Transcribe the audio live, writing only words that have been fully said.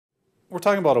we're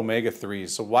talking about omega-3s.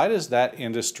 So why does that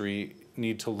industry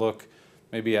need to look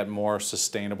maybe at more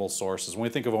sustainable sources? When we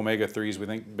think of omega-3s, we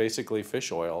think basically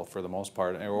fish oil for the most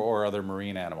part, or other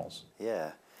marine animals.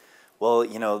 Yeah. Well,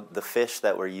 you know, the fish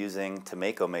that we're using to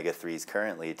make omega-3s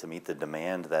currently to meet the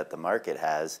demand that the market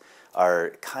has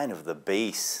are kind of the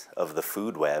base of the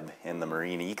food web in the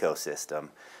marine ecosystem.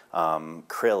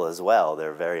 Krill as well,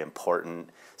 they're a very important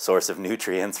source of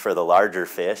nutrients for the larger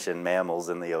fish and mammals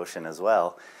in the ocean as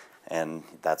well. And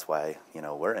that's why, you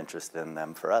know, we're interested in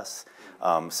them for us.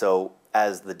 So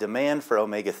as the demand for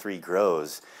omega-3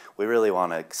 grows, we really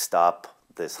want to stop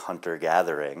this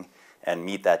hunter-gathering and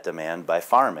meet that demand by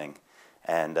farming.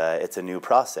 And it's a new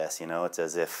process, you know, it's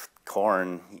as if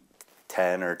corn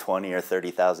 10 or 20 or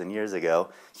 30,000 years ago,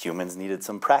 humans needed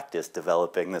some practice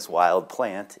developing this wild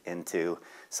plant into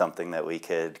something that we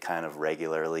could kind of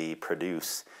regularly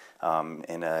produce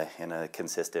in a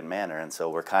consistent manner. And so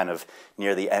we're kind of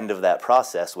near the end of that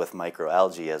process with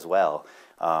microalgae as well.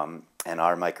 And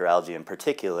our microalgae in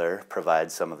particular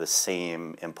provides some of the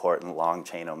same important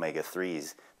long-chain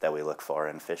omega-3s that we look for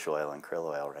in fish oil and krill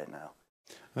oil right now.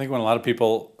 I think when a lot of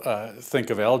people think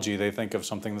of algae, they think of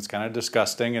something that's kind of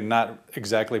disgusting and not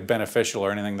exactly beneficial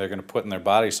or anything they're going to put in their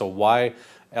body. So why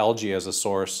algae as a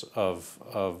source of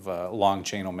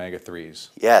long-chain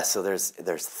omega-3s? Yeah, so there's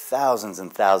thousands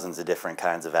and thousands of different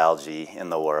kinds of algae in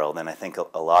the world, and I think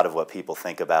a lot of what people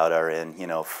think about are in, you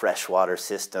know, freshwater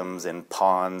systems and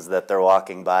ponds that they're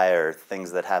walking by, or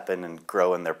things that happen and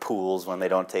grow in their pools when they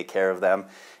don't take care of them.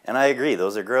 And I agree,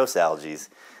 those are gross algae.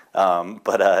 But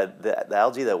the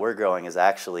algae that we're growing is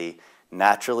actually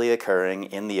naturally occurring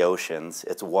in the oceans.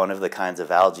 It's one of the kinds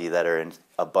of algae that are in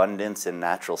abundance in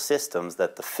natural systems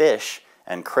that the fish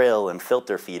and krill and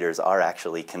filter feeders are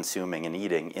actually consuming and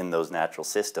eating in those natural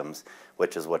systems,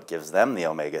 which is what gives them the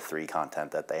omega-3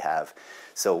 content that they have.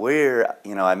 So we're,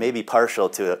 you know, I may be partial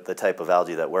to the type of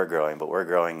algae that we're growing, but we're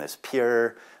growing this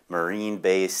pure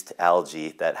marine-based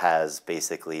algae that has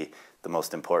basically the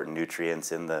most important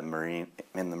nutrients in the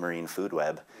marine food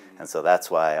web. And so that's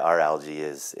why our algae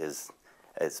is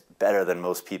better than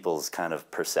most people's kind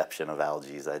of perception of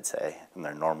algae, I'd say, in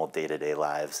their normal day-to-day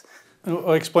lives.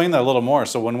 Well, explain that a little more.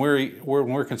 So when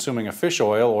we're consuming a fish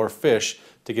oil or fish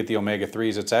to get the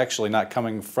omega-3s, it's actually not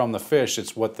coming from the fish,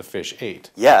 it's what the fish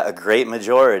ate. Yeah, a great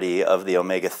majority of the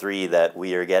omega-3 that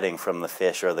we are getting from the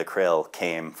fish or the krill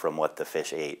came from what the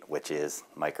fish ate, which is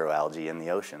microalgae in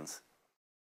the oceans.